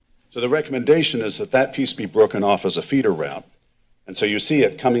So the recommendation is that that piece be broken off as a feeder route. And so you see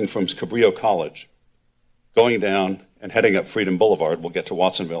it coming from Cabrillo College, going down and heading up Freedom Boulevard. We'll get to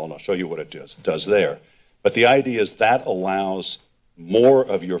Watsonville, and I'll show you what it does there. But the idea is that allows more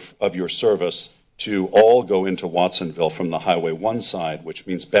of your service to all go into Watsonville from the Highway 1 side, which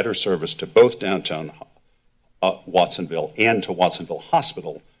means better service to both downtown Watsonville and to Watsonville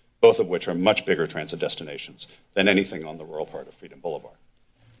Hospital, both of which are much bigger transit destinations than anything on the rural part of Freedom Boulevard.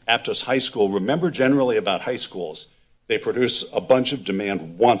 Aptos High School, remember generally about high schools, they produce a bunch of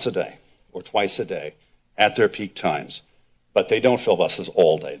demand once a day or twice a day at their peak times, but they don't fill buses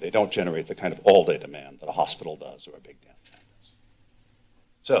all day. They don't generate the kind of all-day demand that a hospital does or a big downtown does.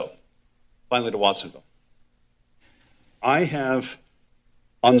 So, finally to Watsonville. I have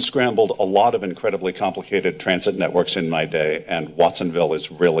unscrambled a lot of incredibly complicated transit networks in my day, and Watsonville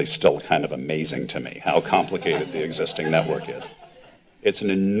is really still kind of amazing to me, how complicated the existing network is. It's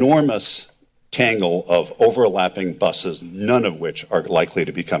an enormous tangle of overlapping buses, none of which are likely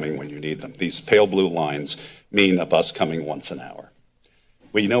to be coming when you need them. These pale blue lines mean a bus coming once an hour.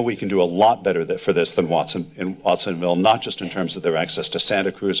 We know we can do a lot better for this than in Watsonville, not just in terms of their access to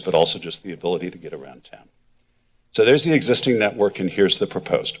Santa Cruz, but also just the ability to get around town. So there's the existing network, and here's the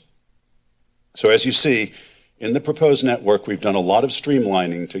proposed. So as you see, in the proposed network, we've done a lot of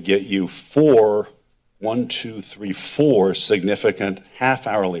streamlining to get you four significant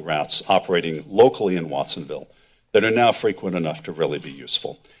half-hourly routes operating locally in Watsonville that are now frequent enough to really be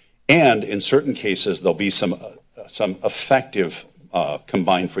useful. And in certain cases, there'll be some effective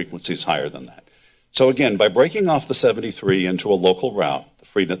combined frequencies higher than that. So again, by breaking off the 73 into a local route,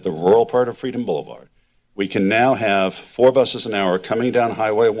 the rural part of Freedom Boulevard, we can now have 4 buses an hour coming down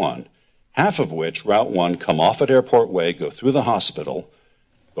Highway 1, half of which, Route 1, come off at Airport Way, go through the hospital,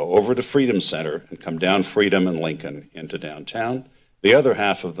 go over to Freedom Center, and come down Freedom and Lincoln into downtown. The other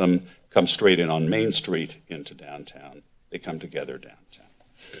half of them come straight in on Main Street into downtown. They come together downtown.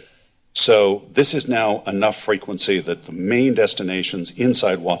 So this is now enough frequency that the main destinations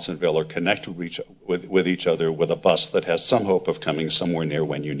inside Watsonville are connected with each other with a bus that has some hope of coming somewhere near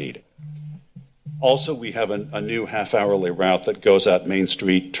when you need it. Also, we have a new half-hourly route that goes out Main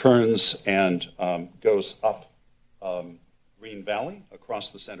Street, turns, and goes up Green Valley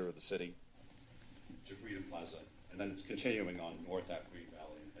across the center of the city to Freedom Plaza, and then it's continuing on north out Green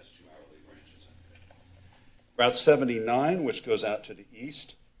Valley and has 2 hourly branches. Route 79, which goes out to the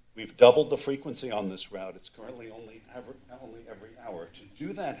east, we've doubled the frequency on this route. It's currently only every hour. To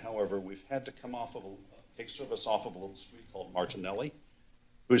do that, however, we've had to take service off of a little street called Martinelli,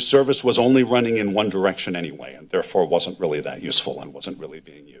 whose service was only running in one direction anyway, and therefore wasn't really that useful and wasn't really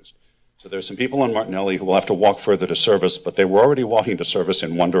being used. So there's some people on Martinelli who will have to walk further to service, but they were already walking to service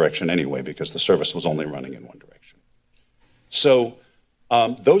in one direction anyway because the service was only running in one direction. So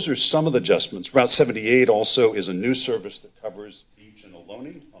those are some of the adjustments. Route 78 also is a new service that covers Beach and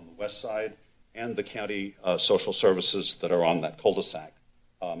Ohlone on the west side and the county social services that are on that cul-de-sac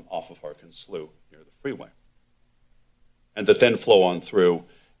off of Harkins Slough near the freeway, and that then flow on through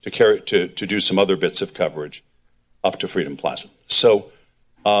to do some other bits of coverage up to Freedom Plaza. So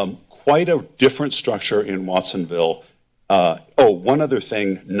quite a different structure in Watsonville. One other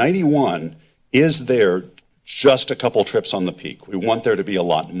thing, 91 is there just a couple trips on the peak. We want there to be a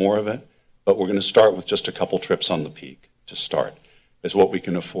lot more of it, but we're going to start with just a couple trips on the peak to start, is what we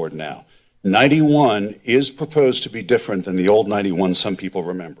can afford now. 91 is proposed to be different than the old 91 some people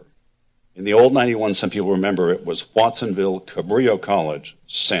remember. In the old 91, some people remember it was Watsonville, Cabrillo College,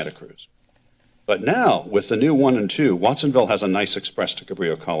 Santa Cruz. But now, with the new 1 and 2, Watsonville has a nice express to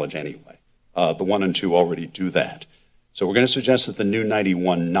Cabrillo College anyway. The 1 and 2 already do that. So we're going to suggest that the new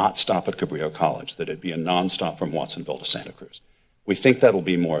 91 not stop at Cabrillo College, that it be a nonstop from Watsonville to Santa Cruz. We think that'll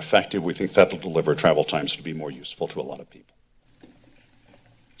be more effective. We think that'll deliver travel times to be more useful to a lot of people.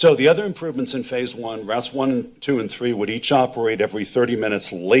 So the other improvements in Phase 1, routes 1, 2, and 3 would each operate every 30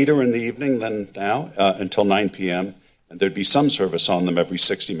 minutes later in the evening than now, until 9 p.m., and there'd be some service on them every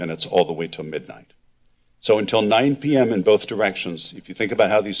 60 minutes all the way till midnight. So until 9 p.m. in both directions, if you think about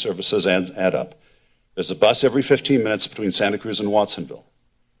how these services add up, there's a bus every 15 minutes between Santa Cruz and Watsonville.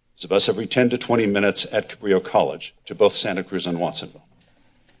 There's a bus every 10 to 20 minutes at Cabrillo College to both Santa Cruz and Watsonville.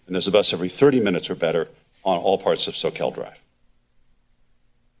 And there's a bus every 30 minutes or better on all parts of Soquel Drive.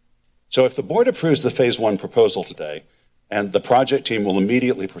 So if the board approves the Phase 1 proposal today, and the project team will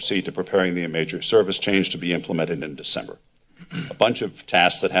immediately proceed to preparing the major service change to be implemented in December. A bunch of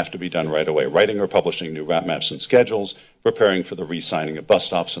tasks that have to be done right away, writing or publishing new route maps and schedules, preparing for the re-signing of bus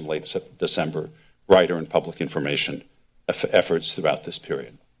stops in late December, writer and public information efforts throughout this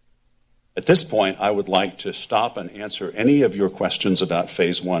period. At this point, I would like to stop and answer any of your questions about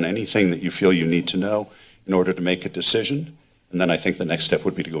phase one, anything that you feel you need to know in order to make a decision. And then I think the next step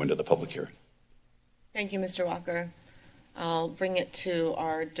would be to go into the public hearing. Thank you, Mr. Walker. I'll bring it to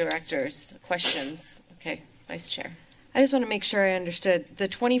our directors. Questions? Okay, Vice Chair. I just want to make sure I understood. The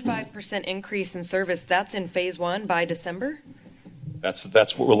 25% increase in service, that's in phase one by December? That's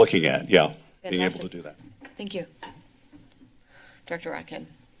what we're looking at, yeah, Fantastic. being able to do that. Thank you. Director Rotkin.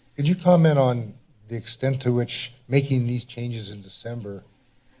 Could you comment on the extent to which making these changes in December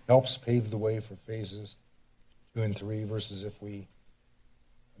helps pave the way for phases 2 and 3 versus if we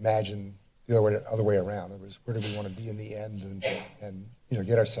imagine the other way around? In other words, where do we want to be in the end and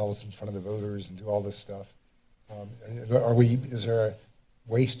get ourselves in front of the voters and do all this stuff? Is there a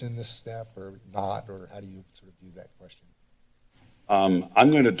waste in this step or not, or how do you sort of view that question?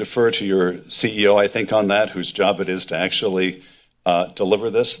 I'm going to defer to your CEO, I think, on that, whose job it is to actually deliver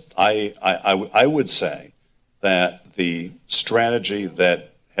this. I would say that the strategy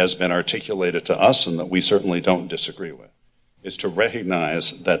that has been articulated to us and that we certainly don't disagree with is to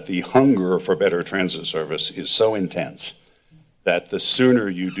recognize that the hunger for better transit service is so intense that the sooner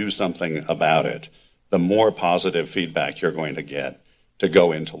you do something about it, the more positive feedback you're going to get to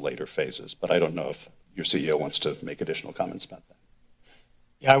go into later phases. But I don't know if your CEO wants to make additional comments about that.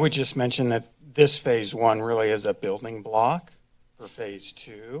 Yeah, I would just mention that this phase one really is a building block for phase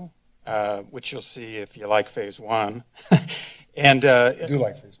two, which you'll see if you like phase one. And I do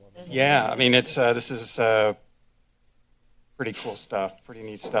like phase one. Yeah, I mean, this is pretty cool stuff, pretty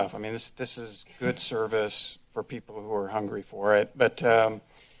neat stuff. I mean, this is good service for people who are hungry for it. But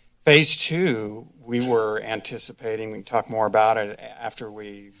phase two, we were anticipating, we can talk more about it after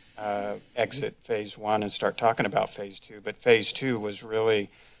we exit phase one and start talking about phase two. But phase two was really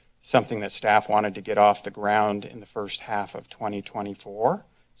something that staff wanted to get off the ground in the first half of 2024.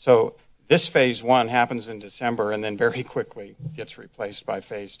 So this phase one happens in December and then very quickly gets replaced by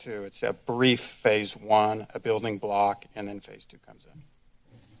phase two. It's a brief phase one, a building block, and then phase two comes in.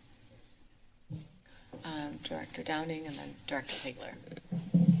 Director Downing and then Director Hagler.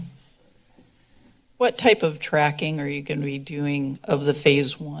 What type of tracking are you going to be doing of the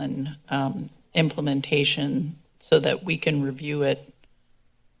phase one implementation so that we can review it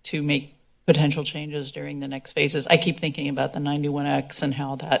to make potential changes during the next phases? I keep thinking about the 91X and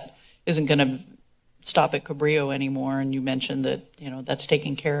how that isn't going to stop at Cabrillo anymore, and you mentioned that that's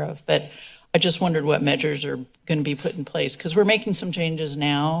taken care of. But I just wondered what measures are going to be put in place, because we're making some changes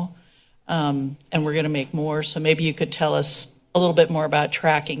now, and we're going to make more. So maybe you could tell us a little bit more about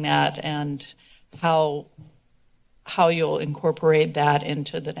tracking that and how you'll incorporate that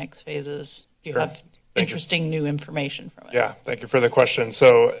into the next phases. You have interesting new information from it. Yeah, thank you for the question.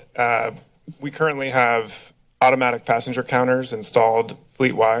 So we currently have automatic passenger counters installed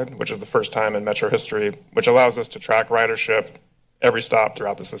fleet-wide, which is the first time in Metro history, which allows us to track ridership every stop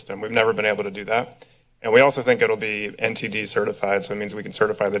throughout the system. We've never been able to do that. And we also think it'll be NTD certified, so it means we can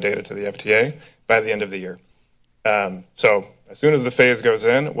certify the data to the FTA by the end of the year. So as soon as the phase goes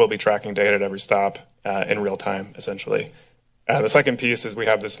in, we'll be tracking data at every stop in real time, essentially. The second piece is we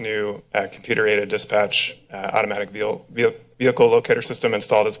have this new computer-aided dispatch automatic vehicle locator system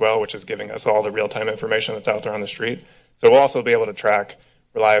installed as well, which is giving us all the real-time information that's out there on the street. So we'll also be able to track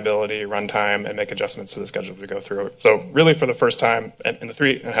reliability, runtime, and make adjustments to the schedule as we go through it. So really for the first time in the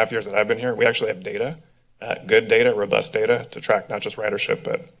 3.5 years that I've been here, we actually have data, good data, robust data to track not just ridership,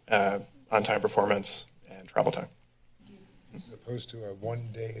 but on-time performance and travel time. As opposed to a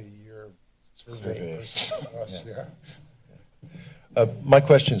one-day-a-year survey. My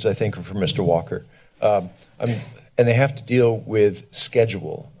questions, I think, are for Mr. Walker. And they have to deal with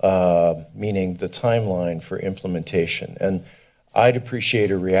schedule, meaning the timeline for implementation. And I'd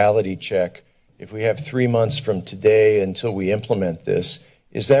appreciate a reality check. If we have 3 months from today until we implement this,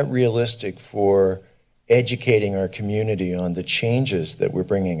 is that realistic for educating our community on the changes that we're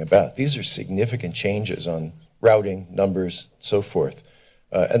bringing about? These are significant changes on routing, numbers, so forth.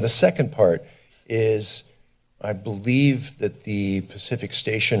 And the second part is, I believe that the Pacific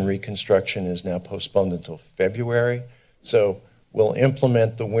Station reconstruction is now postponed until February. So we'll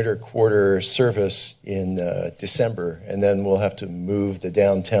implement the winter quarter service in December, and then we'll have to move the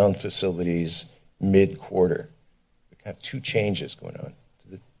downtown facilities mid-quarter. We have 2 changes going on.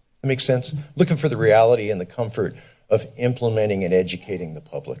 Does that make sense? Looking for the reality and the comfort of implementing and educating the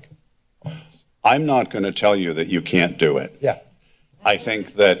public. I'm not going to tell you that you can't do it. Yeah. I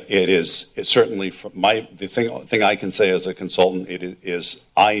think that it's certainly the thing I can say as a consultant is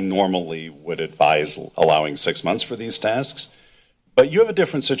I normally would advise allowing 6 months for these tasks, but you have a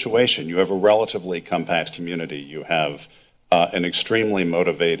different situation. You have a relatively compact community. You have an extremely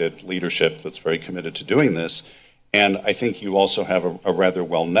motivated leadership that's very committed to doing this. And I think you also have a rather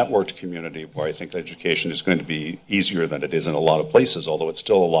well-networked community where I think education is going to be easier than it is in a lot of places, although it's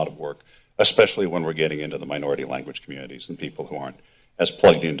still a lot of work, especially when we're getting into the minority language communities and people who aren't as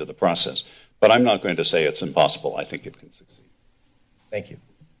plugged into the process. But I'm not going to say it's impossible. I think it can succeed. Thank you.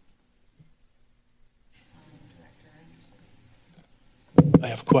 I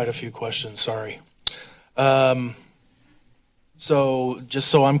have quite a few questions, sorry. So just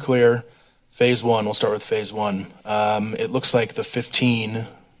so I'm clear, phase one, we'll start with phase one. It looks like the 15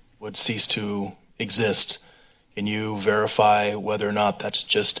 would cease to exist. Can you verify whether or not that's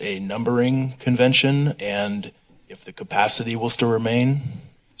just a numbering convention and if the capacity will still remain?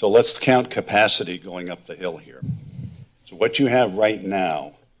 So let's count capacity going up the hill here. So what you have right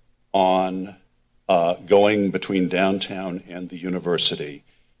now on going between downtown and the university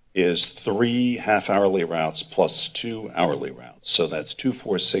is 3 half-hourly routes plus 2 hourly routes. So that's 2,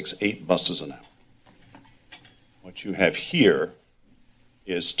 4, 6, 8 buses an hour. What you have here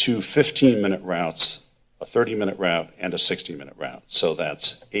is 2 15-minute routes, a 30-minute route, and a 60-minute route. So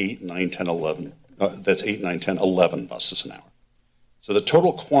that's 8, 9, 10, 11. That's 8, 9, 10, 11 buses an hour. So the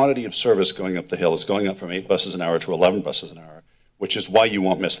total quantity of service going up the hill is going up from 8 buses an hour to 11 buses an hour, which is why you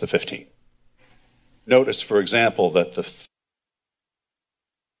won't miss the 15. Notice, for example, that the